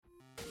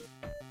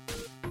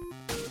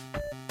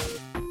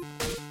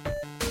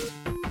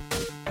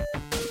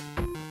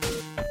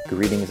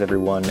Greetings,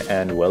 everyone,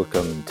 and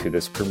welcome to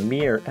this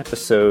premiere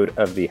episode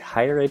of the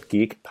Higher Ed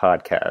Geek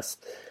podcast.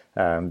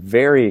 I'm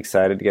very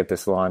excited to get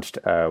this launched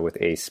with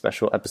a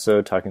special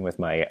episode talking with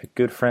my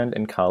good friend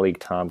and colleague,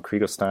 Tom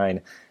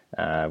Krieglstein.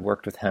 I've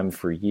worked with him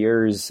for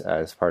years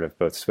as part of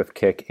both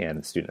SwiftKick and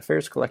the Student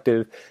Affairs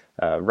Collective,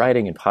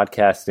 writing and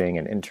podcasting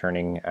and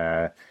interning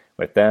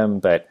with them.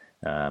 But,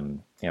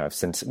 I've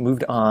since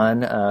moved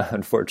on,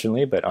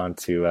 unfortunately, but on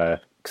to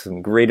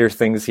some greater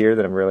things here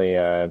that I'm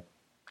really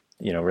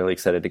really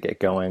excited to get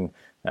going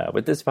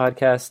with this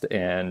podcast.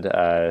 And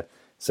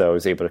so I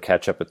was able to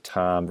catch up with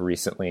Tom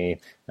recently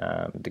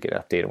to get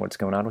an update on what's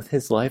going on with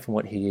his life and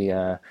what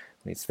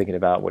he's thinking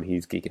about, what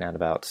he's geeking out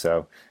about.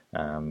 So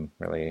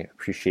really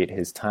appreciate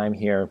his time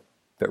here.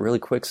 But really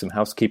quick, some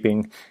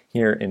housekeeping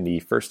here in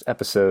the first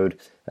episode.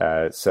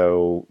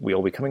 So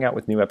we'll be coming out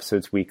with new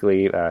episodes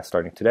weekly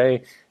starting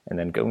today, and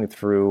then going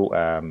through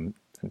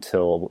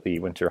until the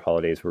winter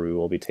holidays, where we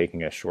will be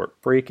taking a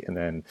short break and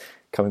then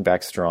coming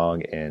back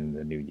strong in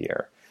the new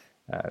year.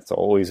 So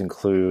always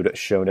include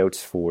show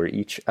notes for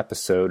each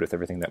episode with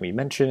everything that we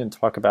mention and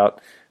talk about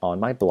on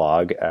my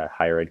blog,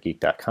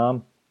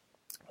 higheredgeek.com.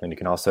 And you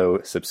can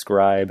also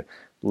subscribe,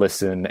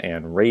 listen,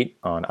 and rate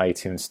on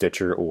iTunes,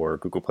 Stitcher, or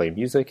Google Play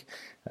Music,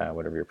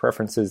 whatever your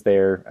preference is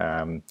there.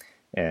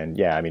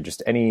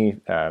 Just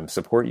any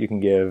support you can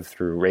give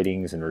through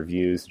ratings and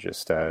reviews,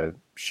 just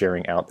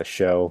sharing out the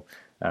show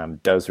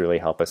does really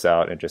help us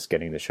out and just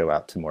getting the show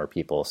out to more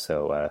people.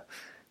 So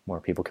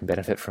more people can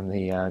benefit from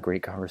the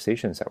great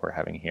conversations that we're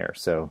having here.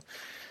 So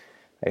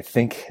I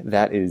think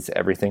that is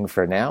everything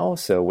for now.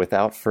 So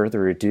without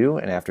further ado,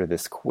 and after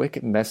this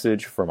quick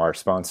message from our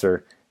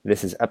sponsor,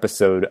 this is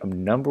episode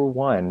number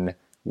 1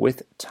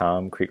 with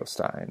Tom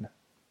Krieglstein.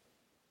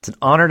 It's an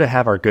honor to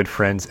have our good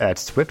friends at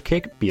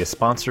SwiftKick be a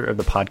sponsor of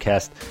the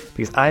podcast,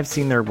 because I've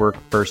seen their work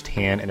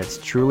firsthand, and it's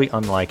truly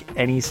unlike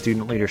any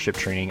student leadership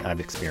training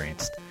I've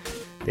experienced.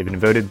 They've been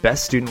voted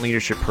Best Student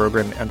Leadership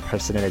Program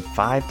unprecedented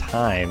 5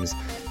 times,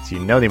 so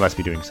you know they must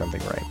be doing something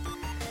right.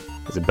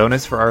 As a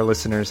bonus for our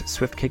listeners,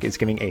 SwiftKick is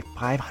giving a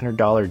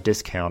 $500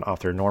 discount off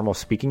their normal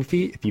speaking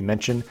fee if you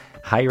mention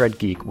Higher Ed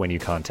Geek when you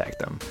contact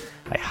them.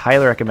 I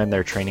highly recommend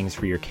their trainings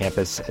for your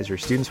campus, as your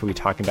students will be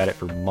talking about it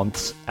for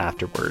months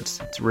afterwards.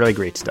 It's really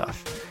great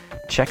stuff.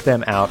 Check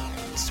them out,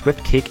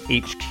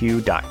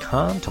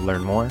 swiftkick.hq.com, to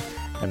learn more,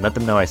 and let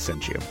them know I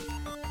sent you.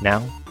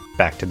 Now,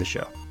 back to the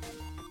show.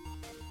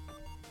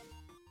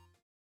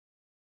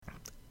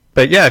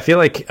 But yeah, I feel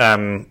like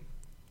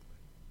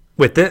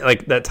with it,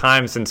 like that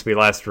time since we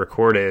last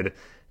recorded,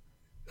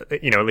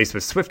 at least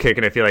with SwiftKick,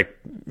 and I feel like,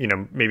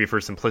 maybe for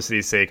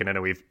simplicity's sake, and I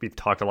know we've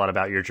talked a lot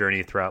about your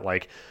journey throughout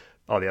like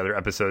all the other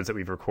episodes that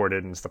we've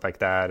recorded and stuff like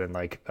that, and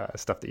like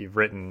stuff that you've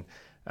written.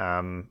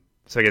 So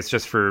I guess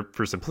just for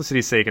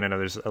simplicity's sake, and I know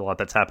there's a lot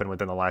that's happened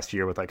within the last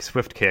year with like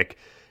SwiftKick,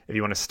 if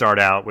you want to start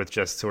out with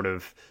just sort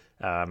of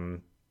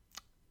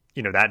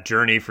that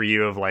journey for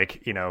you of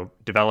like,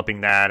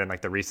 developing that and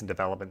like the recent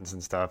developments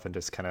and stuff, and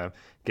just kind of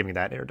giving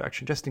that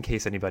introduction, just in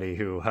case anybody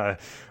who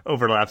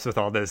overlaps with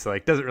all this,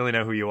 like doesn't really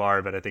know who you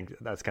are. But I think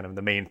that's kind of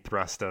the main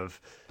thrust of,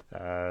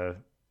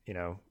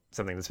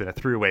 something that's been a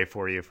throughway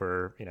for you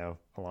for,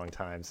 a long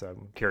time. So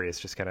I'm curious,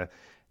 just kind of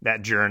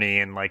that journey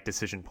and like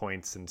decision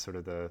points and sort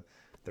of the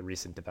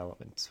recent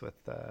developments with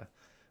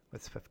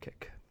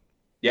SwiftKick.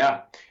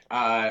 Yeah.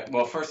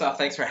 Well, first off,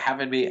 thanks for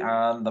having me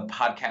on the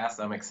podcast.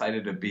 I'm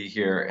excited to be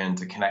here and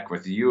to connect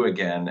with you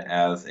again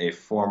as a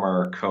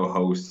former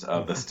co-host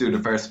of the Student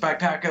Affairs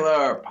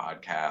Spectacular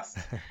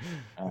podcast.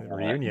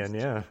 Reunion,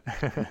 yeah.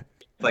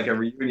 It's like a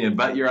reunion,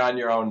 but you're on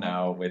your own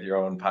now with your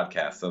own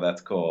podcast, so that's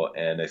cool,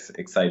 and it's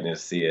exciting to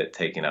see it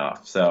taking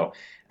off. So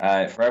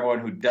for everyone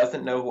who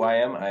doesn't know who I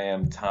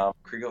am Tom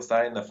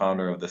Krieglstein, the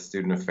founder of the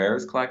Student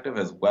Affairs Collective,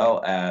 as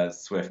well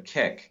as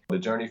SwiftKick. The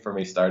journey for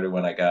me started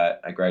when I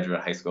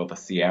graduated high school with a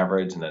C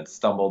average, and then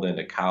stumbled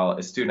into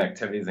student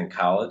activities in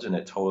college, and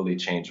it totally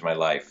changed my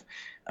life,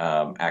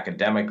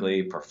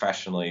 academically,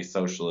 professionally,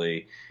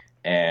 socially,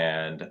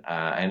 and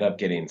I ended up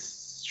getting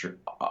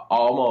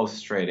almost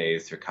straight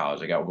A's through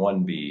college. I got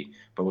 1 B,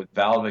 but with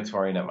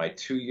valedictorian at my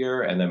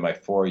 2-year and then my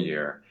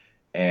 4-year.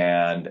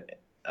 And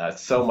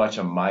so much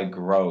of my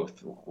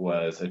growth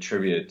was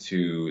attributed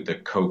to the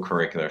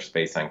co-curricular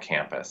space on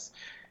campus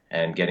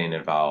and getting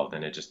involved,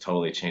 and it just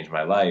totally changed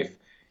my life.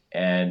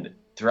 And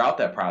throughout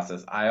that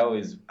process,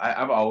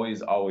 I've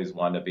always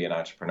wanted to be an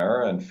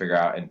entrepreneur and figure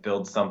out and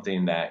build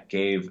something that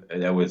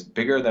was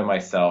bigger than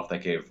myself,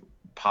 that gave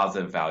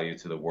positive value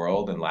to the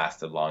world and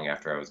lasted long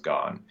after I was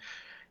gone.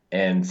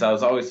 And so I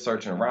was always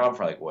searching around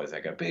for like, what is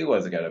that going to be? What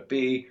is it going to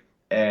be?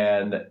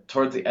 And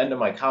towards the end of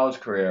my college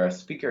career, a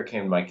speaker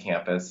came to my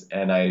campus,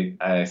 and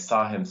I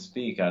saw him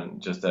speak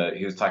on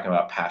he was talking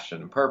about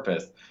passion and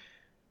purpose.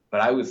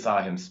 But I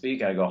saw him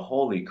speak, and I go,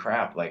 holy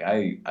crap, like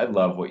I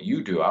love what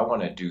you do. I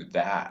want to do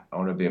that. I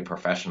want to be a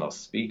professional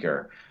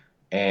speaker.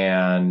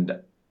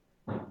 And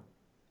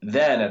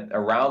then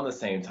around the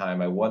same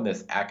time, I won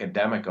this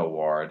academic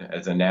award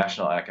as a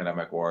national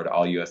academic award,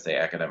 All USA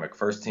Academic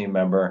First Team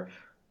member,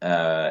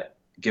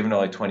 given to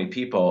only 20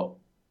 people.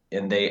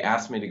 and they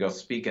asked me to go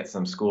speak at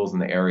some schools in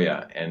the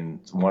area, and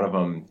one of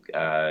them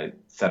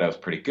said I was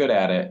pretty good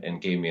at it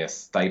and gave me a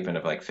stipend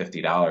of like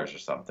 $50 or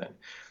something.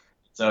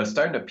 So I was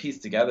starting to piece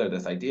together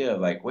this idea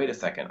of like, wait a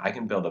second, I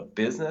can build a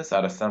business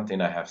out of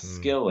something I have Mm.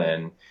 skill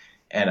in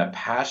and a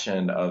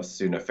passion of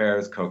student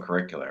affairs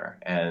co-curricular.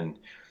 And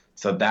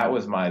so that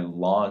was my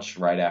launch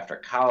right after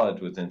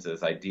college, was into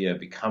this idea of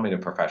becoming a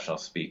professional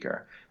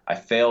speaker. I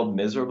failed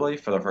miserably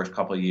for the first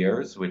couple of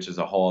years, which is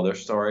a whole other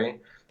story.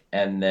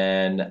 And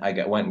then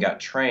went and got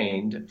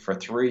trained for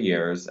 3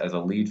 years as a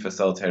lead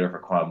facilitator for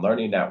Quantum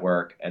Learning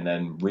Network, and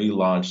then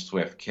relaunched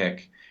Swift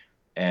Kick,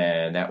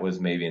 and that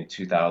was maybe in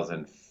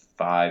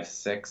 2005,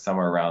 six,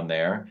 somewhere around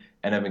there,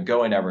 and I've been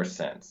going ever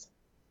since.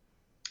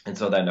 And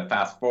so then to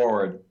fast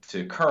forward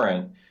to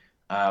current,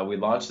 we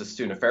launched the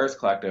Student Affairs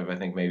Collective, I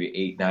think maybe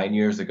 8, 9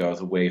 years ago,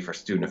 as a way for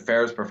student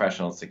affairs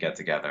professionals to get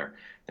together.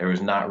 There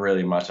was not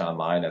really much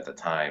online at the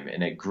time,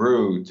 and it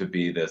grew to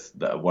be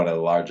one of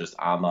the largest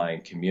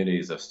online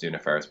communities of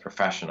student affairs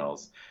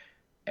professionals.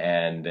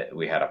 And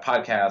we had a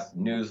podcast,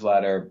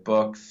 newsletter,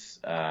 books.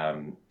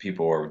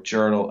 People were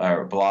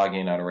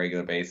blogging on a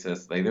regular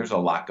basis. Like, there's a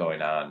lot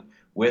going on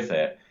with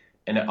it,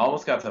 and it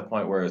almost got to the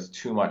point where it was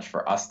too much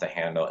for us to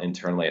handle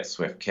internally at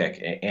Swift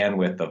Kick and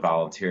with the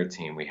volunteer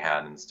team we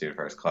had in the Student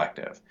Affairs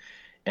Collective.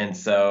 And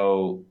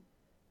so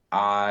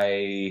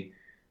I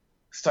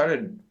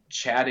started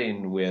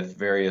chatting with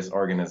various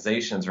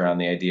organizations around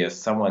the idea of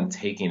someone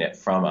taking it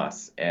from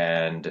us.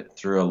 And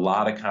through a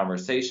lot of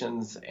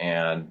conversations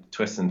and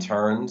twists and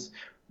turns,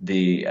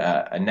 the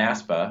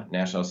NASPA,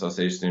 National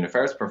Association of Student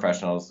Affairs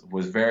Professionals,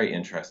 was very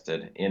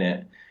interested in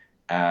it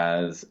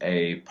as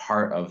a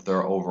part of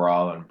their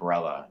overall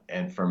umbrella.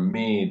 And for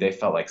me, they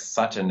felt like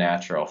such a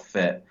natural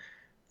fit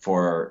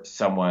for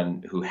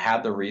someone who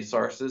had the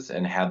resources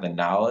and had the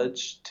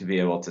knowledge to be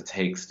able to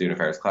take Student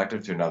Affairs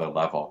Collective to another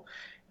level.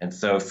 And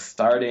so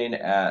starting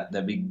at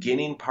the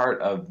beginning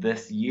part of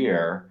this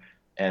year,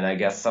 and I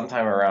guess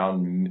sometime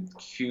around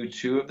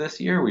Q2 of this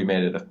year, we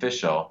made it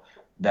official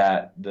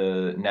that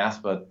the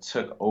NASPA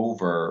took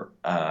over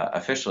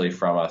officially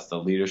from us the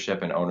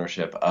leadership and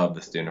ownership of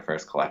the Student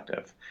Affairs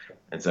Collective.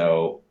 And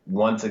so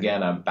once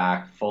again, I'm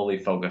back fully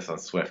focused on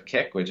Swift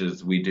Kick, which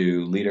is we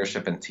do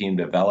leadership and team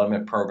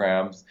development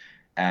programs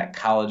at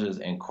colleges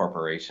and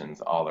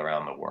corporations all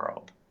around the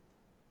world.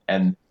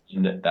 And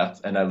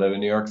I live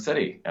in New York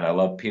City, and I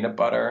love peanut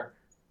butter,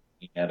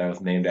 and I was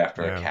named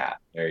after a Yeah. cat.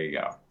 There you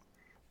go.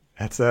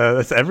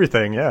 That's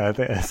everything. Yeah, I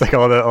think it's like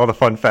all the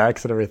fun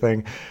facts and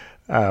everything.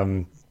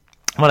 Well,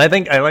 I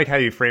think I like how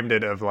you framed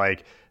it of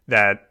like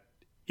that,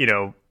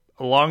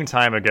 a long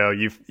time ago,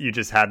 you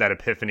just had that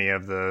epiphany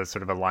of the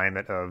sort of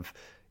alignment of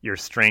your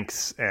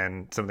strengths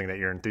and something that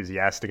you're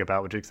enthusiastic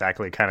about, which is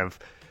exactly kind of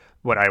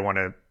what I want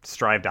to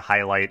strive to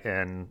highlight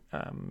and,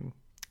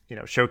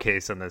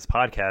 showcase on this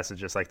podcast, is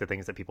just like the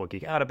things that people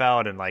geek out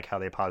about and like how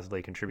they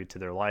positively contribute to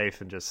their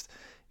life, and just,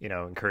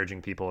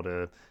 encouraging people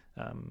to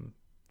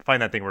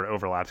find that thing where it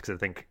overlaps. Because I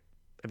think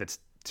if it's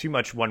too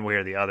much one way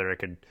or the other, it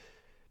could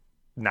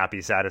not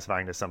be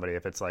satisfying to somebody.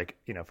 If it's like,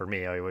 for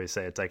me, I always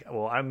say it's like,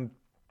 well, I'm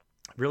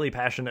really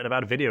passionate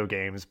about video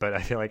games, but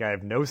I feel like I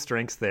have no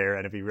strengths there,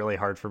 and it'd be really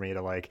hard for me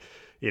to like,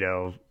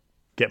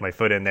 get my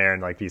foot in there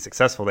and like be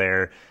successful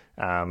there.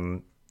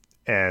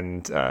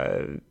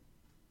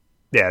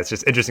 Yeah, it's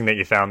just interesting that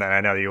you found that.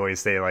 I know you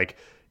always say like,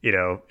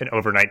 an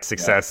overnight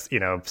success,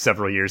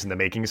 several years in the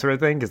making sort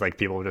of thing. Cause like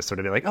people will just sort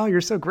of be like, oh, you're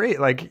so great.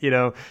 Like,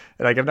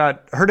 like I've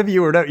not heard of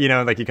you or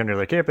no, like you come to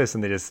their campus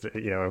and they just,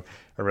 are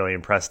really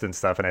impressed and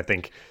stuff. And I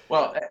think,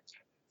 Well,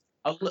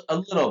 a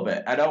little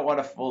bit. I don't want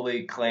to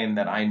fully claim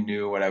that I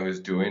knew what I was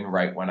doing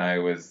right when I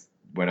was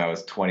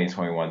 20,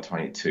 21,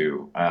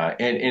 22.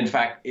 And in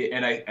fact,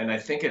 I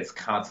think it's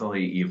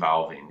constantly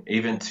evolving.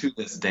 Even to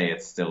this day,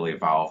 it's still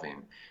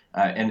evolving.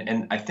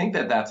 And I think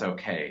that that's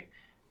okay.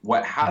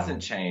 What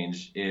hasn't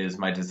changed is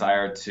my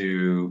desire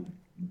to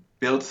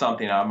build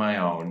something on my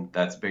own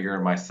that's bigger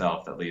than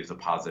myself, that leaves a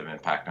positive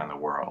impact on the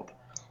world.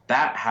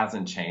 That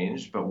hasn't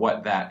changed, but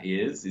what that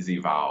is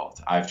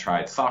evolved. I've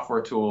tried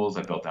software tools.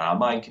 I built an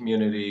online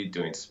community,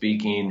 doing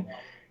speaking.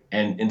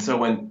 And so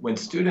when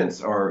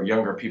students or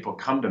younger people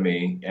come to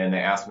me and they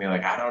ask me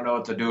like, I don't know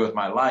what to do with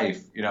my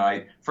life,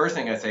 first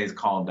thing I say is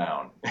calm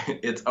down.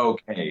 It's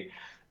okay.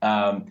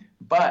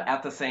 But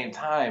at the same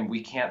time,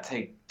 we can't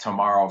take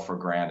tomorrow for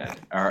granted.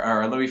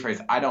 Or let me phrase,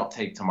 I don't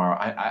take tomorrow.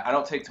 I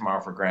don't take tomorrow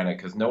for granted,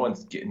 because no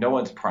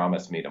one's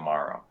promised me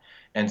tomorrow.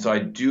 And so I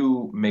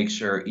do make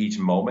sure each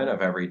moment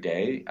of every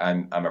day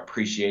I'm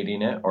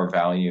appreciating it or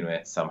valuing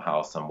it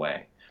somehow, some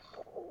way.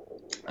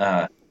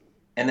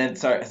 And then,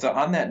 so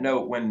on that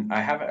note, when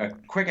I have a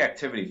quick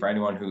activity for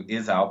anyone who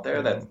is out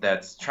there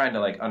that's trying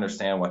to like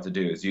understand what to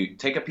do, is you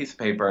take a piece of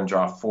paper and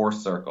draw 4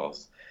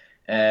 circles.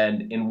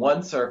 And in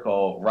one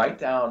circle, write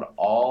down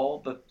all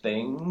the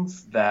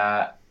things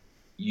that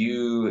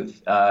you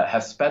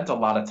have spent a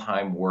lot of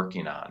time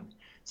working on.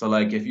 So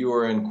like if you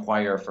were in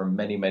choir for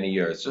many, many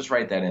years, just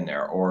write that in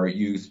there. Or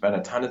you spend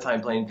a ton of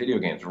time playing video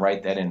games,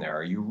 write that in there.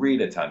 Or you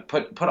read a ton,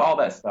 put all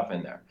that stuff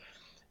in there.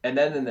 And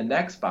then in the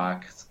next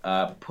box,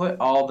 put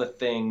all the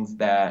things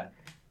that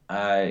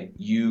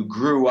you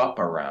grew up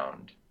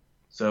around.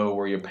 So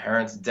were your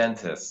parents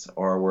dentists,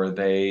 or were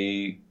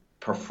they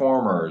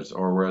performers,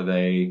 or were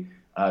they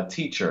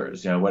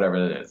teachers, whatever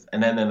it is.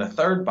 And then in the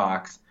third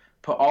box,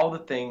 put all the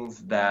things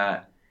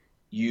that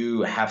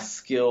you have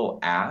skill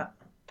at,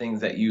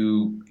 things that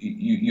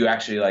you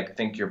actually like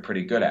think you're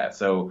pretty good at.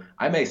 So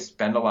I may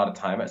spend a lot of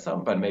time at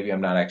something, but maybe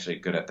I'm not actually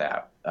good at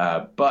that.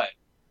 But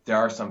there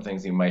are some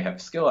things you might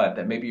have skill at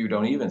that maybe you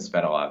don't even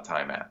spend a lot of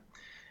time at.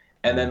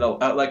 And then,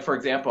 like for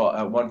example,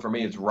 one for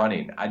me is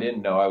running. I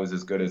didn't know I was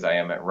as good as I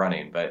am at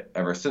running, but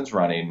ever since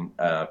running,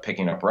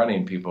 picking up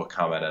running, people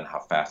comment on how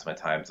fast my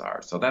times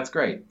are. So that's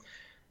great.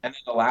 And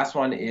then the last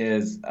one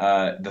is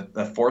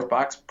the fourth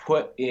box.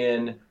 Put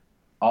in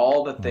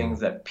all the things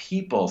that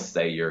people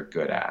say you're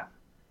good at.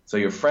 So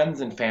your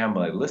friends and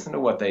family, listen to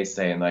what they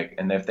say,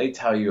 and if they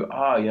tell you,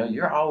 oh,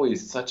 you're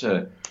always such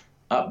a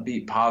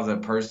upbeat,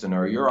 positive person,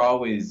 or you're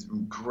always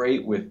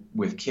great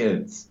with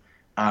kids,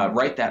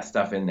 write that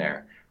stuff in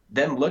there.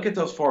 Then look at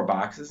those four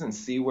boxes and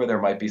see where there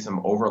might be some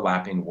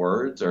overlapping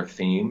words or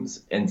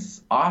themes. And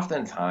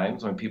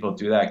oftentimes when people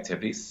do that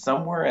activity,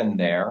 somewhere in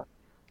there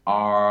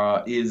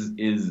is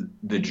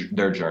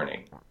their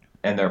journey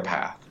and their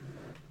path.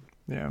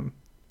 Yeah.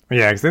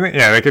 Yeah, because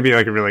that could be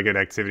like a really good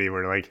activity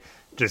where like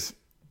just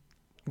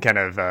kind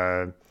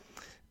of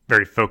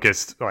very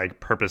focused,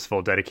 like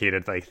purposeful,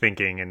 dedicated, like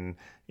thinking and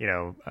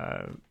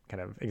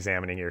kind of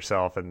examining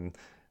yourself. And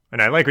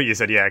I like what you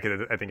said, yeah,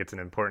 because I think it's an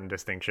important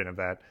distinction of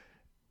that.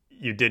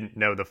 You didn't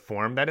know the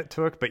form that it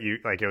took, but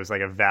it was like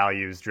a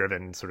values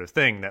driven sort of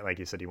thing that, like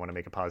you said, you want to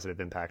make a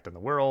positive impact on the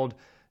world,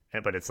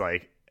 but it's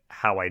like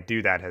how I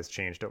do that has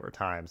changed over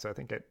time. So I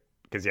think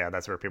because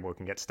that's where people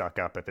can get stuck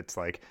up if it's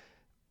like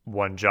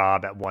one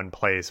job at one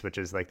place, which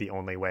is like the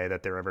only way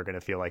that they're ever going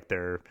to feel like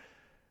they're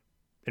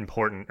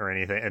important or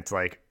anything. It's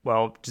like,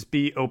 well, just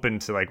be open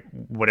to like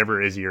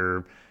whatever is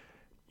your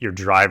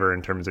driver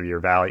in terms of your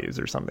values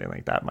or something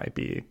like that might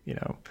be,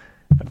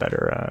 a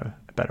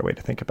better way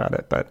to think about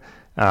it. But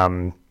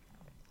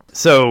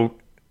so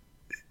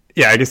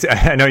yeah, I guess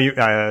I know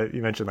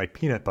you mentioned like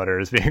peanut butter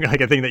as being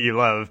like a thing that you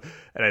love,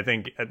 and I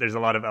think there's a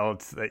lot of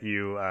else that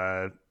you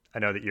I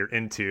know that you're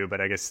into,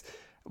 but I guess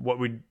what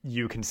would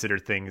you consider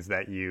things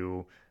that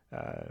you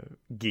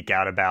geek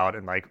out about,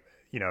 and like,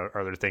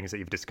 are there things that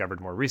you've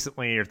discovered more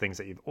recently or things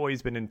that you've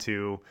always been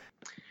into?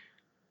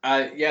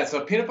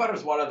 So peanut butter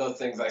is one of those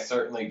things I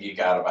certainly geek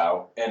out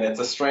about, and it's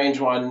a strange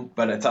one,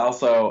 but it's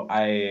also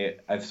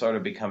I've sort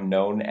of become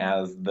known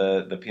as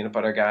the peanut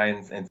butter guy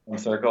in some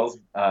circles.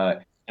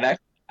 And I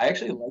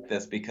actually like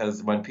this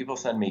because when people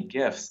send me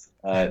gifts,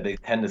 they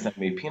tend to send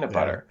me peanut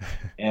butter.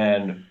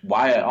 And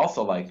why I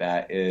also like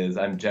that is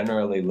I'm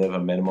generally live a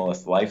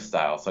minimalist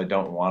lifestyle, so I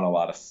don't want a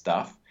lot of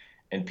stuff.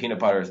 And peanut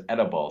butter is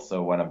edible,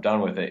 so when I'm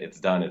done with it, it's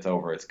done, it's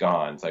over, it's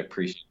gone. So I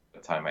appreciate the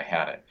time I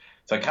had it.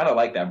 So I kind of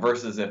like that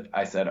versus if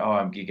I said, oh,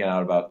 I'm geeking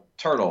out about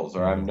turtles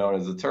or I'm known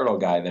as a turtle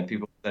guy, then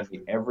people send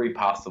me every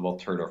possible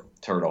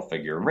turtle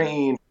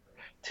figurine,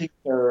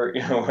 t-shirt,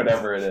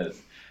 whatever it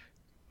is.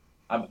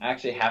 I'm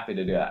actually happy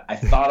to do that. I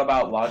thought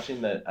about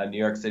launching a New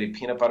York City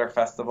Peanut Butter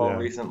Festival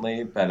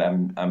recently, but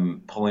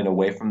I'm pulling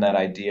away from that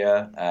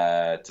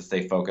idea to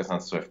stay focused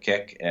on Swift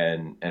Kick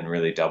and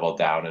really double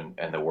down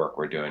in the work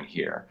we're doing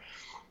here.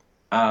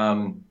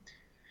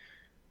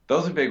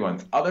 Those are big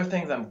ones. Other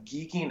things I'm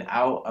geeking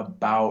out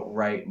about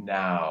right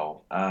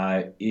now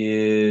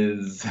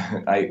is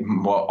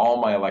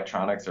all my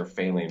electronics are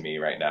failing me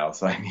right now,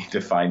 so I need to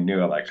find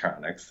new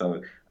electronics.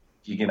 So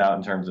geeking out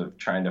in terms of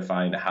trying to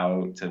find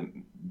how to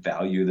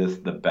value this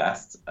the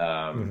best,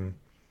 or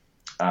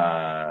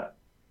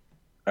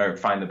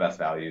find the best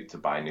value to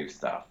buy new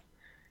stuff.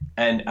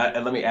 And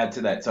let me add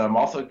to that. So I'm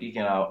also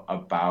geeking out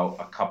about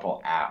a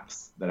couple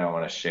apps that I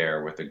want to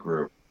share with the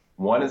group.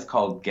 One is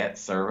called Get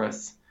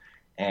Service,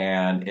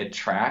 and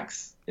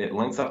it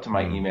links up to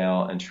my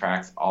email and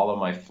tracks all of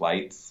my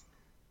flights.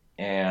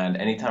 And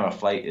anytime a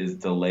flight is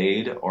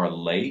delayed or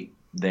late,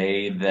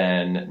 they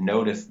then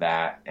notice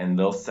that and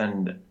they'll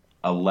send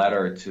a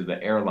letter to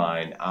the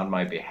airline on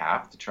my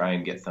behalf to try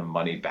and get some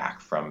money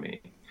back from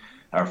me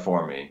or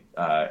for me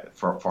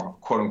for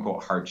quote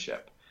unquote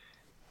hardship.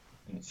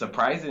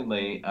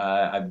 Surprisingly,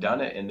 I've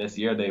done it in this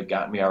year. They've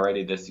gotten me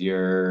already this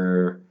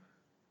year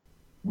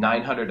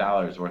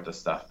 $900 worth of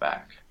stuff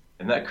back.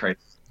 Isn't that crazy?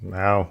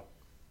 Wow.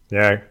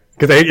 Yeah.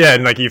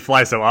 And like you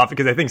fly so often,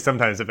 because I think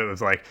sometimes if it was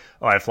like,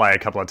 oh, I fly a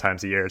couple of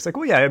times a year, it's like,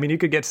 well, yeah, I mean, you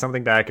could get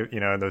something back,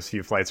 those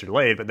few flights are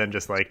delayed, but then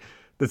just like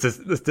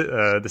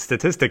the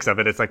statistics of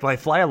it, it's like, well, I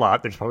fly a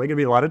lot, there's probably gonna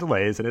be a lot of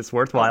delays, and it's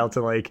worthwhile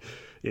to like,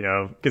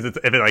 because if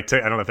it like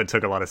took, I don't know if it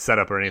took a lot of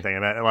setup or anything. I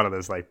mean, a lot of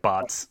those like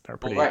bots are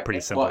pretty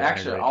simple. Well,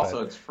 actually, anyway,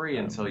 also it's free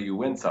until you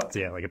win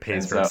something. Yeah, like it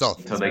pays for itself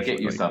until they get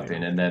you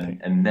something,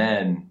 and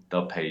then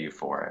they'll pay you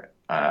for it,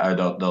 or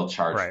they'll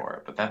charge for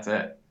it. But that's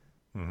it.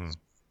 Mm-hmm.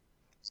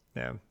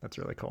 Yeah, that's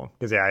really cool.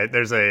 Because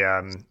there's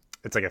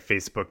it's like a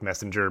Facebook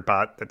Messenger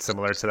bot that's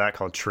similar to that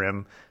called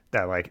Trim,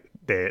 that like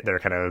they're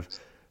kind of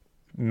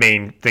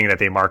main thing that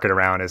they market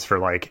around is for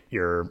like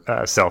your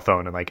cell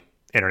phone and like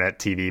internet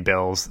TV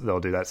bills. They'll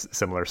do that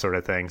similar sort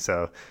of thing.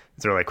 So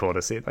it's really cool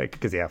to see, like,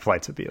 because yeah,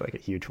 flights would be like a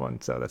huge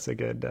one. So that's a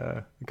good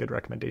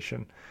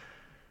recommendation.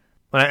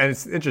 And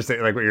it's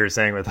interesting, like what you were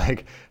saying with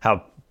like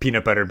how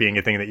peanut butter being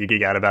a thing that you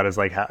geek out about is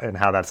like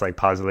how that's like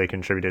positively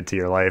contributed to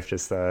your life.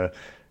 Just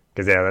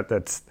because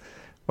that's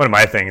one of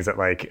my things that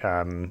like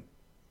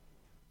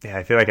yeah,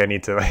 I feel like I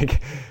need to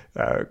like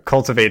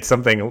cultivate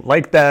something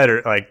like that,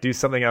 or like do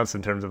something else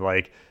in terms of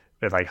like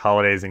with like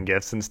holidays and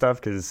gifts and stuff.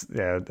 Because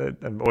yeah,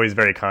 I'm always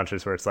very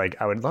conscious where it's like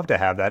I would love to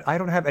have that. I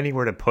don't have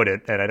anywhere to put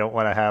it, and I don't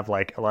want to have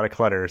like a lot of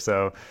clutter.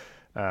 So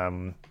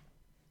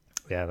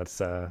yeah, that's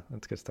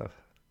good stuff.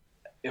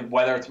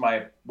 Whether it's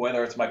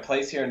my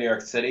place here in New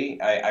York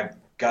City, I've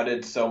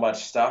gutted so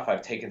much stuff.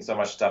 I've taken so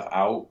much stuff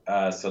out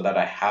so that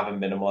I have a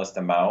minimalist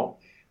amount.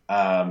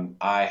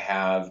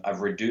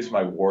 I've reduced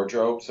my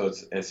wardrobe so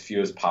it's as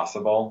few as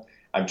possible.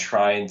 I'm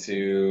trying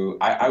to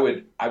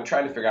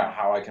figure out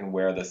how I can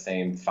wear the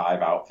same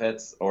 5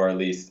 outfits, or at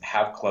least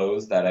have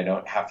clothes that I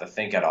don't have to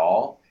think at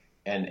all.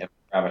 And if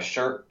I have a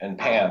shirt and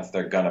pants,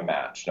 they're gonna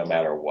match no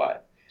matter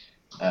what.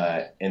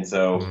 And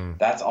so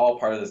that's all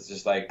part of this,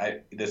 just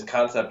like this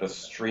concept of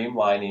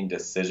streamlining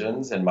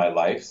decisions in my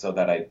life so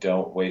that I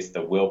don't waste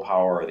the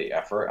willpower or the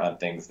effort on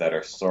things that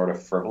are sort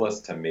of frivolous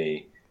to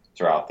me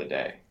throughout the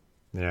day.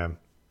 Yeah.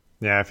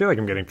 Yeah, I feel like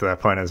I'm getting to that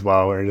point as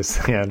well, where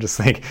just just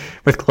like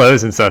with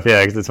clothes and stuff,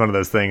 because it's one of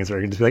those things where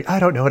you can just be like, I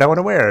don't know what I want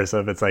to wear. So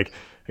if it's like,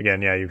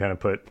 again, you kind of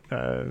put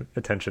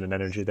attention and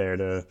energy there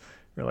to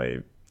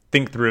really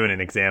think through it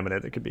and examine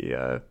it. It could be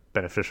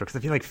beneficial, because I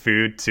feel like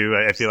food too.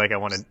 I feel like I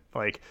want to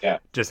like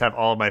just have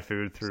all of my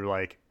food through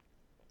like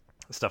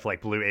stuff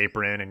like Blue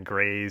Apron and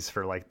Graze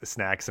for like the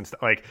snacks and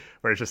stuff, like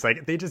where it's just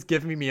like they just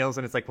give me meals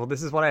and it's like, well,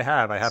 this is what I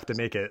have to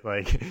make it,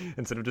 like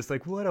instead of just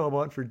like, what do I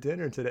want for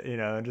dinner today,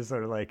 and just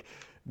sort of like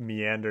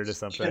meander to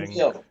something.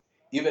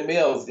 Even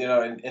meals,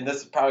 and this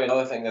is probably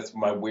another thing that's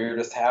my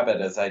weirdest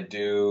habit, is I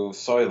do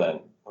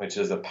Soylent, which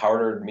is a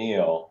powdered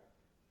meal,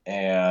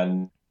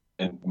 and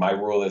my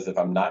rule is if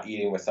I'm not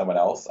eating with someone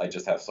else, I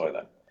just have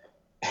Soylent.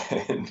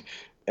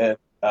 and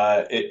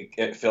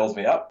it fills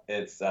me up.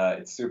 It's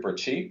super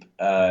cheap.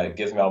 It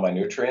gives me all my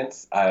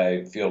nutrients.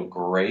 I feel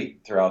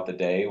great throughout the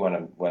day when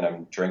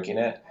I'm drinking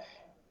it,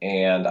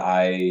 and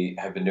I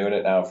have been doing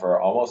it now for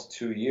almost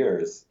 2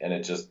 years, and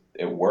it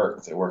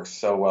works. It works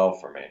so well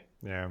for me.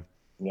 Yeah.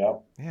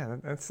 Yep. Yeah,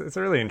 it's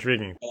really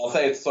intriguing. I'll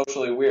say it's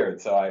socially weird,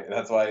 so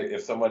that's why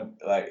if someone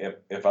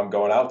if I'm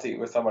going out to eat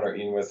with someone or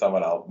eating with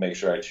someone, I'll make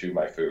sure I chew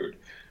my food.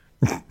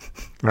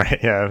 Right,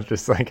 yeah,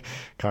 just like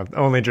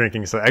only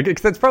drinking. So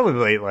that's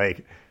probably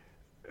like,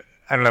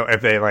 I don't know if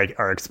they like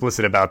are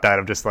explicit about that,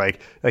 of just like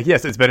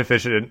yes, it's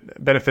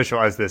beneficial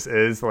as this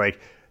is,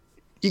 like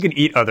you can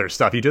eat other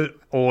stuff. You just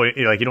only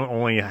you don't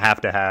only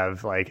have to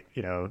have like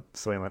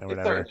Soylent or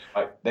whatever.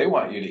 They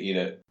want you to eat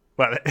it.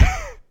 Well,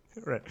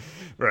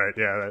 right,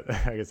 yeah.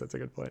 I guess that's a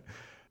good point.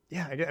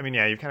 Yeah, I mean,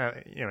 yeah, you've kind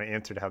of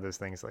answered how those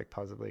things like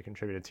positively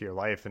contributed to your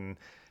life, and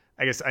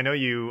I guess I know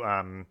you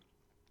are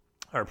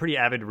a pretty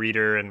avid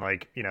reader and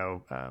like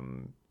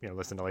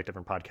listen to like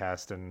different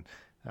podcasts and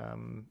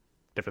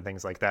different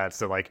things like that.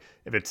 So like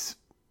if it's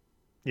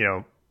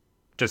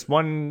just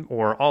one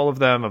or all of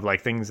them of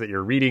like things that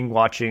you're reading,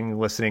 watching,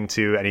 listening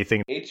to,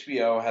 anything.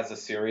 HBO has a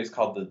series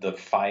called The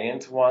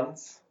Defiant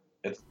Ones.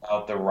 It's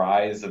about the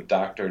rise of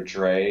Dr.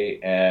 Dre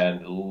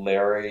and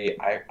Larry.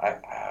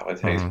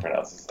 What's how you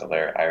pronounce this?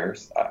 Larry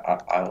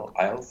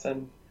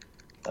Ileson.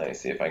 Let me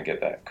see if I can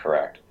get that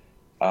correct.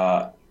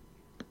 Larry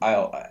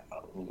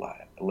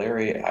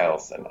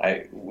Ileson.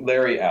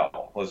 Larry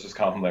L. Let's just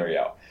call him Larry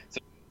L.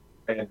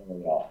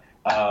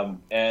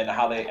 And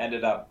how they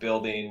ended up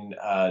building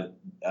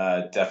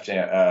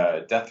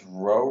Death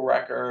Row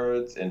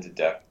Records into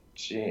Def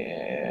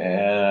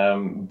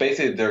Jam,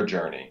 basically their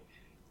journey.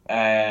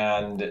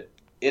 And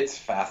it's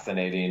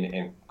fascinating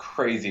and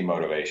crazy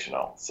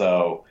motivational.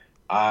 So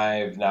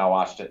I've now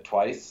watched it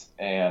twice,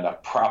 and I'll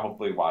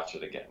probably watch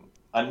it again.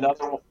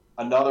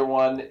 Another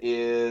one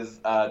is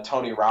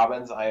Tony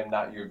Robbins, I Am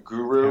Not Your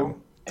Guru.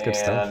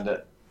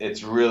 And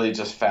it's really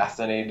just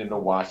fascinating to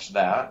watch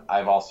that.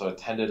 I've also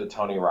attended a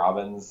Tony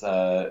Robbins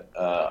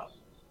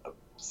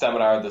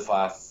seminar this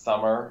last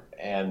summer,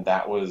 and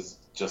that was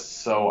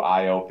just so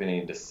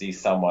eye-opening to see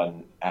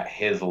someone at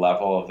his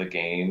level of the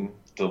game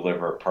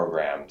deliver a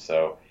program.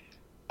 So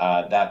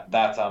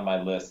that's on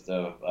my list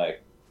of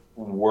like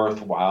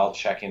worthwhile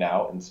checking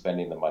out and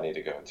spending the money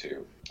to go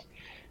to.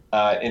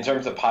 In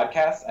terms of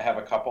podcasts, I have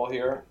a couple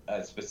here,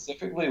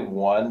 specifically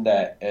one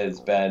that has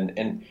been,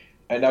 and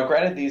now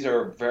granted, these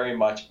are very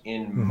much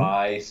in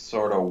my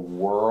sort of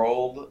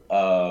world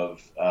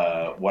of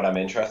what I'm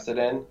interested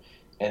in.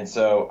 And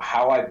so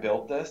how I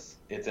built this,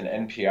 it's an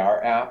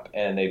NPR app,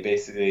 and they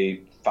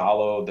basically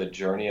follow the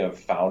journey of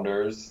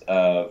founders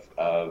of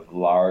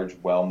large,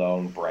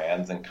 well-known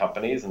brands and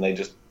companies, and they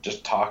just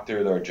talk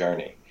through their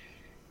journey.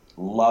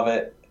 Love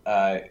it.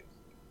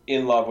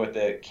 In love with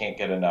it. Can't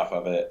get enough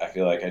of it. I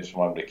feel like I just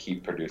wanted to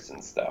keep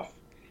producing stuff.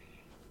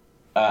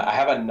 I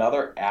have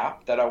another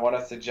app that I want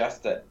to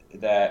suggest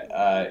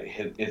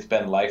it's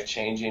been life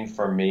changing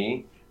for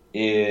me.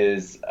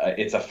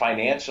 It's a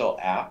financial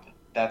app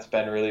that's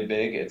been really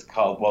big. It's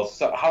called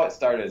So how it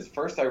started is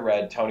first I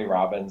read Tony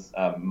Robbins'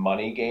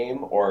 Money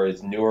Game, or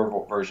his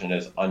newer version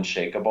is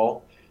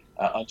Unshakable.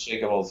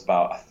 Unshakable is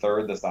about a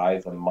third the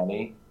size of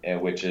Money,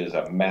 which is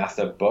a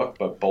massive book,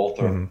 but both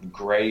are Hmm.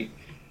 great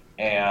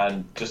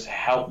and just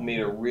helped me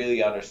to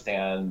really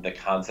understand the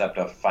concept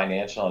of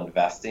financial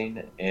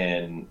investing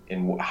in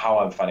how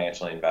I'm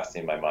financially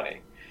investing my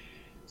money.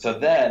 So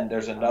then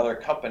there's another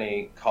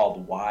company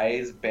called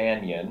Wise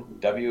Banyan,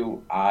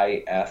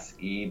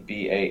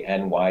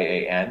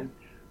 Wisebanyan,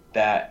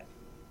 that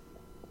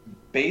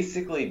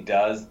basically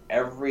does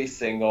every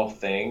single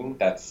thing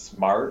that's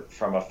smart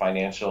from a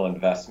financial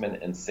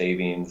investment and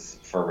savings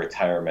for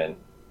retirement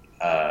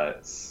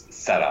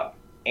setup,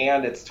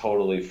 and it's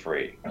totally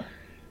free.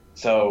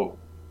 So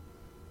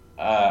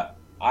uh,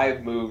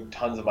 I've moved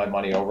tons of my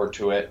money over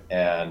to it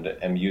and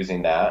am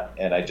using that.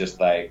 And I just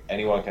like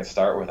anyone can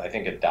start with, I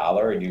think,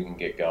 $1 and you can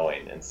get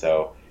going. And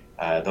so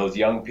those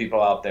young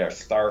people out there,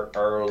 start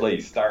early,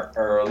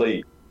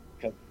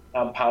 because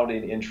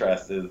compounding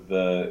interest is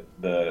the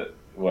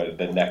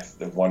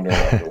wonder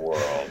of the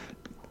world.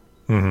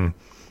 Hmm.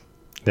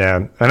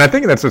 Yeah, and I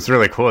think that's what's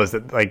really cool is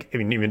that, like, I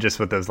mean, even just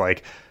with those,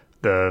 like,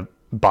 the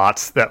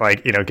bots that,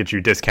 like, get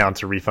you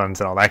discounts or refunds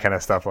and all that kind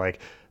of stuff. Like,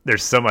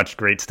 there's so much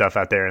great stuff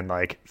out there in,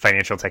 like,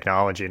 financial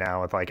technology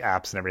now with, like,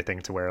 apps and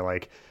everything, to where,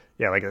 like,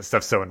 yeah, like, that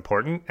stuff's so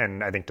important.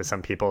 And I think to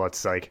some people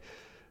it's like,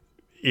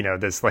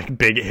 this, like,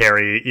 big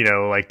hairy,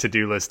 like,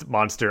 to-do list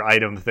monster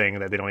item thing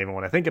that they don't even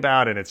want to think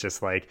about, and it's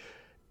just like,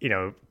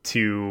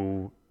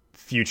 too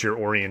future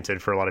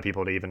oriented for a lot of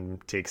people to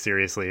even take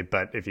seriously.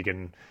 But if you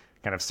can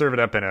kind of serve it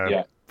up in a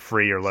Yeah,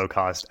 free or low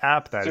cost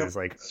app, that super is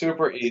like,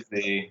 super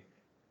easy.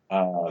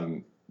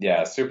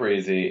 Yeah, super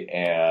easy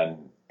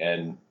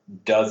and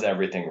does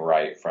everything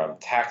right from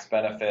tax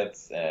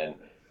benefits and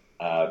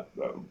uh,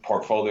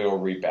 portfolio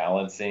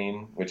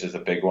rebalancing, which is a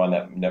big one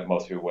that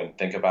most people wouldn't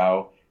think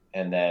about,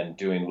 and then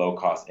doing low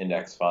cost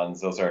index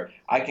funds. Those are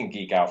I can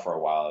geek out for a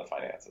while in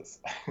finances.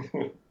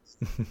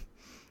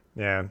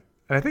 yeah.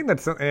 And I think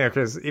that's something, yeah,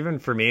 because even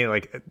for me,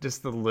 like,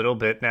 just a little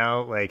bit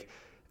now, like,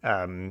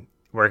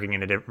 working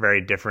in a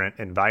very different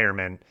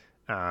environment,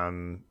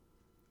 um,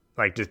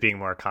 like, just being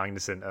more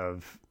cognizant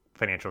of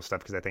financial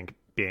stuff, because I think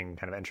being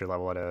kind of entry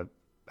level at a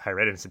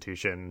higher ed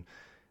institution,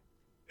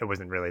 it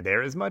wasn't really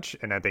there as much.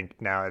 And I think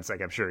now it's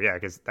like, I'm sure, yeah,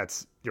 because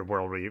that's your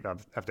world where you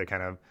have to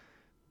kind of,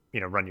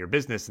 run your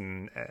business,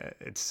 and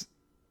it's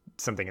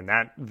something in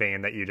that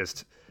vein that you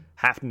just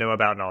have to know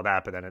about and all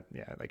that. But then,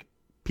 yeah, like,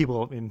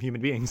 people and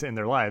human beings in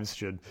their lives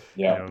should,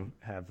 Yeah.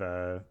 have,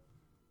 the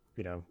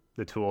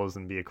tools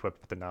and be equipped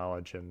with the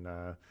knowledge and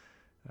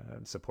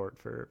support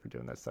for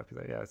doing that stuff.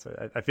 Because yeah,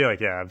 so I feel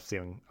like, yeah, I'm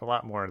seeing a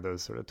lot more of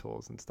those sort of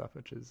tools and stuff,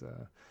 which is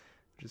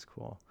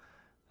cool.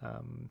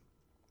 Um,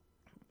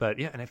 but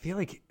yeah, and I feel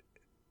like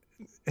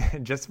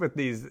just with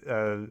these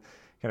kind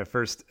of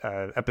first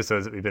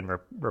episodes that we've been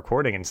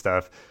recording and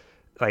stuff,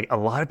 like, a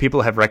lot of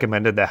people have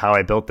recommended the How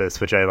I Built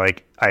This, which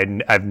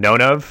I've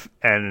known of,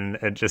 and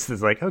it just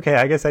is like, okay,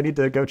 I guess I need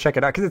to go check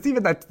it out. Because it's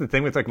even, that's the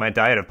thing with, like, my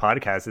diet of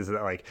podcasts, is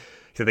that, like,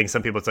 I think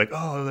some people, it's like,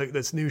 oh, like,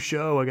 this new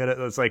show, I got it.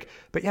 It's like,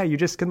 but yeah, you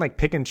just can, like,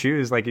 pick and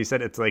choose. Like you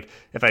said, it's like,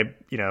 if I,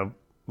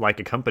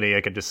 like a company,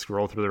 I could just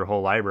scroll through their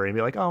whole library and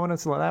be like, oh, I want to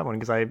sell that one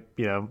because I,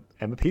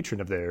 am a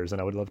patron of theirs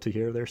and I would love to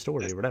hear their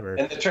story or whatever.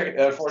 And the trick,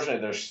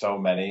 unfortunately, there's so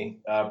many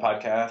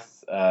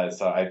podcasts,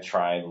 so I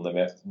try and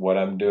limit what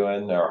I'm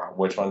doing or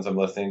which ones I'm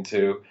listening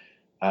to.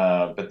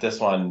 But this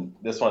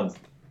one's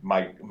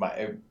my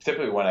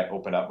typically when I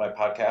open up my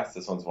podcast,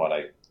 this one's one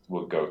I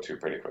will go to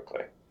pretty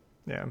quickly.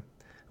 Yeah.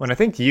 When I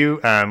think you,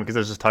 because I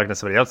was just talking to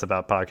somebody else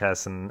about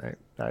podcasts, and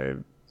I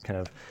kind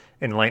of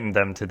enlightened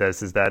them to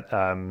this, is that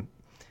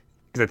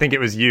because I think it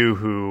was you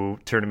who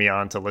turned me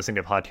on to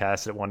listening to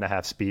podcasts at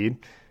 1.5 speed.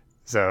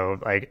 So,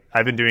 like,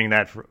 I've been doing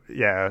that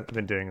I've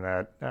been doing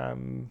that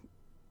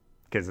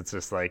because it's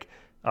just like,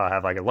 I'll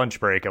have, like, a lunch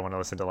break. I want to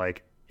listen to,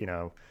 like,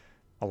 a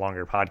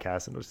longer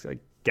podcast and just, like,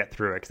 get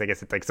through it. Because I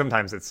guess it's like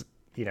sometimes it's,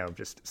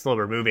 just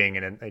slower moving,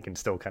 and I can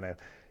still kind of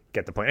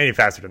get the point. Any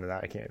faster than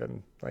that, I can't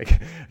even, like,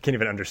 I can't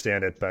even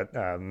understand it. But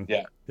Yeah,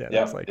 yeah, yeah,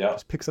 that's like, yeah.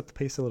 just picks up the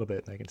pace a little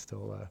bit, and I can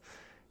still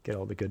get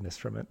all the goodness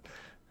from it.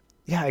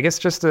 Yeah, I guess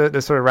just to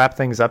sort of wrap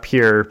things up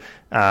here,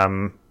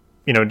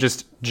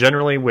 just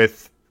generally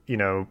with,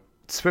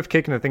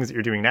 SwiftKick and the things that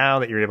you're doing now,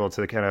 that you're able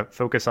to kind of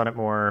focus on it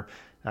more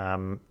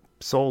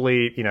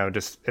solely,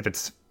 just if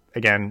it's,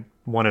 again,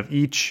 one of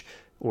each,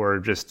 or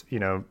just,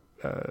 a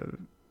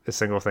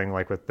single thing,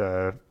 like with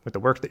the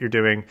work that you're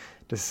doing,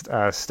 just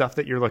stuff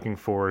that you're looking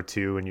forward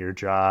to in your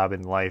job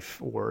and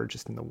life, or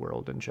just in the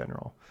world in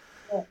general.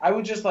 I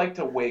would just like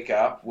to wake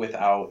up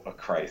without a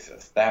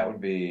crisis. That would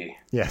be, I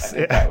Yes.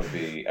 think that would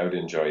be, I would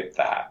enjoy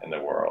that in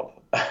the world.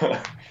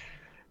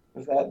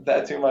 Is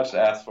that too much to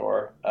ask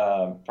for?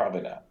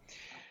 Probably not.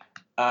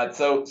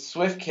 So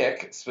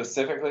SwiftKick,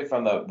 specifically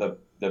from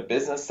the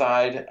business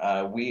side,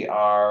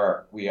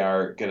 we're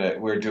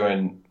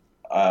doing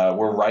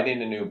we're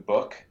writing a new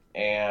book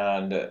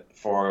and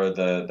for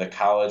the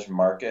college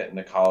market and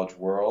the college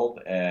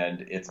world,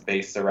 and it's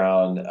based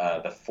around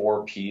the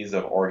 4 Ps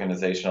of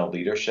organizational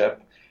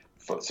leadership.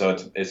 So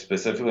it's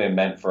specifically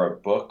meant for a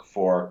book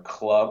for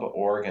club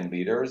org and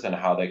leaders and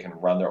how they can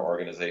run their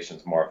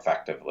organizations more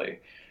effectively,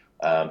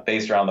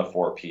 based around the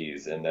 4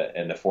 Ps. And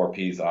the 4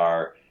 Ps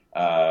are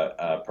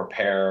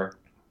prepare,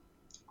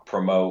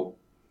 promote,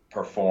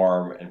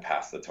 perform, and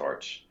pass the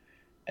torch.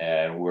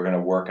 And we're going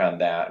to work on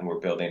that, and we're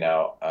building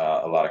out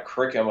a lot of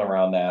curriculum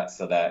around that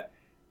so that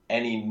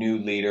any new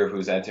leader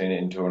who's entering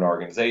into an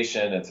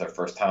organization, it's their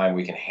first time,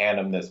 we can hand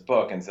them this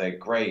book and say,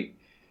 great,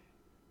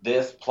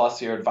 this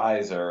plus your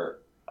advisor,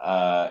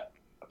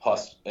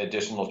 plus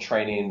additional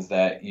trainings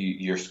that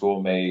your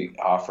school may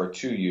offer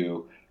to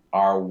you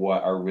are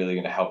what are really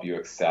going to help you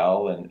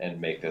excel and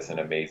make this an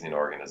amazing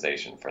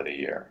organization for the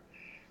year.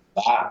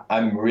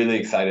 I'm really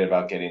excited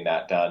about getting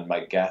that done.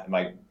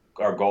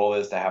 Our goal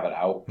is to have it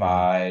out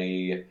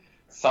by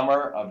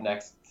summer of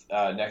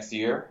next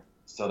year,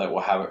 so that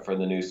we'll have it for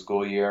the new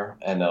school year,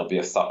 and there'll be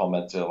a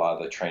supplement to a lot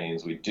of the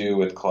trainings we do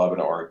with club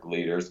and org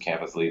leaders,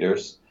 campus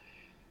leaders.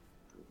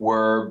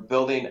 We're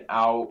building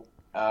out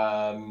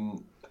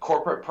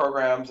corporate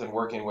programs and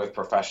working with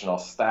professional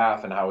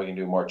staff and how we can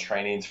do more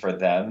trainings for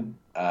them.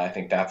 I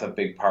think that's a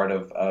big part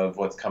of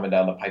what's coming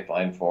down the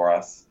pipeline for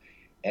us.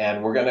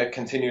 And we're going to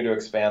continue to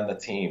expand the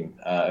team.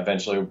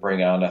 Eventually we'll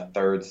bring on a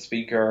third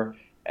speaker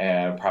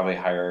and probably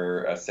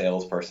hire a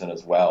salesperson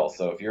as well.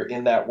 So if you're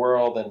in that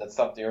world and it's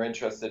something you're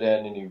interested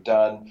in and you've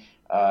done,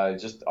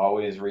 just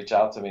always reach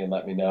out to me and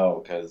let me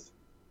know, because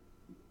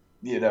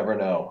you never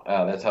know.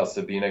 That's how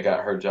Sabina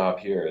got her job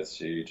here, is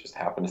she just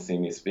happened to see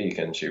me speak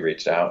and she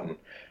reached out, and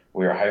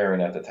we were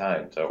hiring at the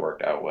time, so it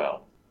worked out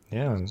well.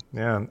 Yeah.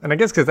 And I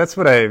guess because that's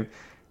what I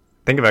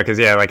think about, because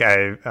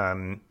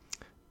I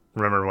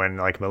remember when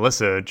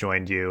Melissa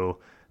joined you,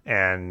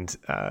 and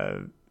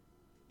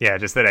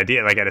just that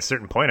idea, at a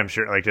certain point, I'm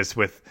sure, just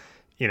with,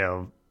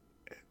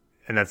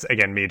 and that's,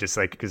 again, me just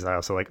because I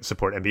also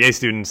support MBA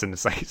students, and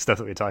it's stuff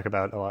that we talk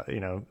about a lot, me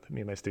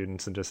and my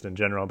students and just in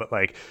general, but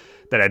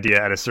that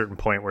idea at a certain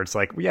point where it's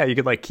you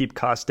could keep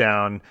costs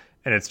down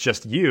and it's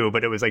just you,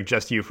 but it was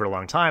just you for a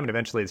long time. And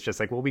eventually it's just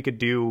we could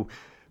do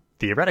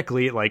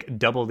theoretically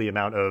double the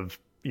amount of,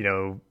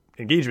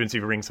 engagements if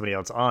you bring somebody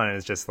else on. And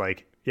it's just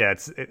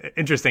it's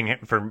interesting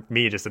for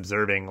me just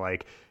observing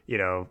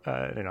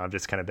I've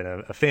just kind of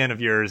been a fan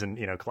of yours and,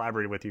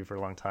 collaborated with you for a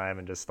long time,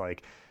 and just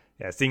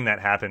seeing that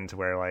happen to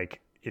where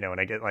when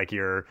I get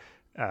your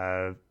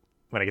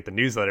when I get the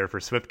newsletter for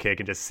SwiftKick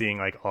and just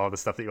seeing all the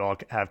stuff that you all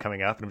have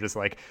coming up, and I'm just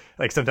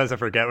sometimes I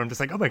forget when I'm just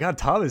oh my God,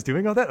 Tom is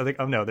doing all that. I'm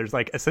oh no, there's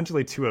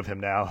essentially 2 of him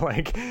now.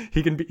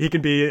 He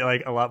can be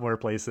a lot more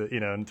places,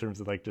 in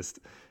terms of just.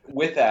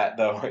 With that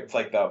though, it's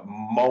the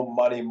more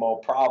money, more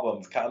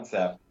problems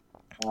concept.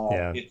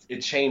 It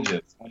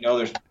changes. I know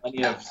there's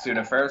plenty of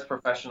student affairs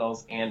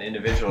professionals and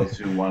individuals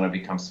who want to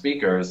become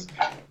speakers,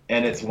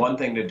 and it's one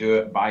thing to do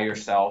it by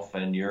yourself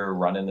and you're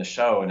running the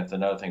show, and it's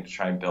another thing to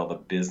try and build a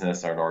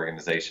business or an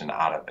organization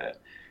out of it.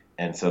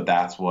 And so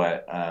that's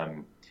what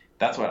I'm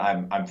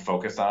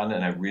focused on,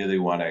 and I really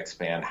want to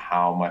expand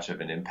how much of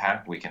an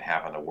impact we can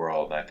have on the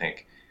world. And I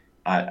think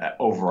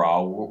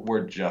overall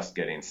we're just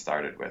getting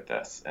started with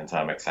this, and so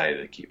I'm excited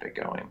to keep it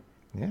going.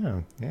 Yeah,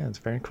 it's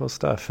very cool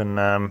stuff. And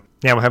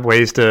we'll have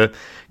ways to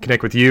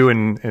connect with you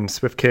and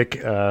SwiftKick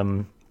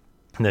in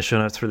the show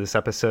notes for this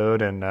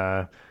episode, and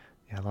a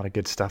lot of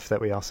good stuff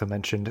that we also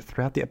mentioned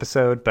throughout the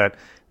episode. But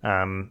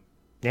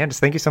just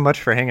thank you so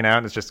much for hanging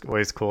out. It's just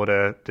always cool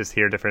to just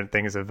hear different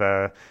things of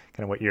kind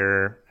of what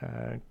you're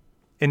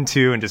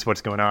into and just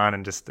what's going on.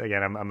 And just,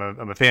 again, I'm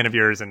a fan of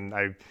yours, and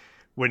I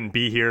wouldn't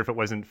be here if it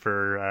wasn't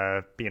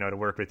for being able to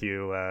work with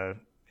you. I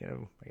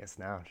guess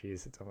now,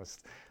 geez, it's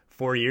almost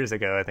 4 years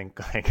ago, I think,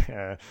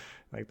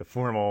 the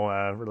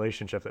formal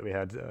relationship that we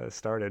had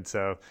started.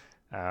 So,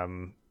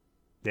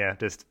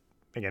 just,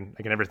 again,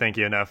 I can never thank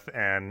you enough,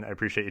 and I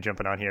appreciate you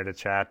jumping on here to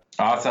chat.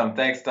 Awesome.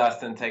 Thanks,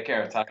 Dustin. Take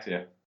care. Talk to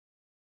you.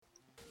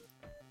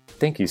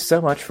 Thank you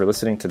so much for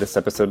listening to this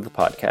episode of the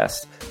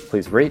podcast.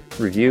 Please rate,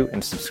 review,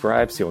 and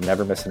subscribe so you'll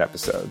never miss an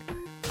episode.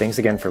 Thanks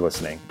again for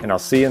listening, and I'll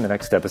see you in the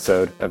next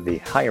episode of the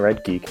Higher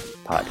Ed Geek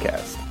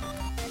podcast.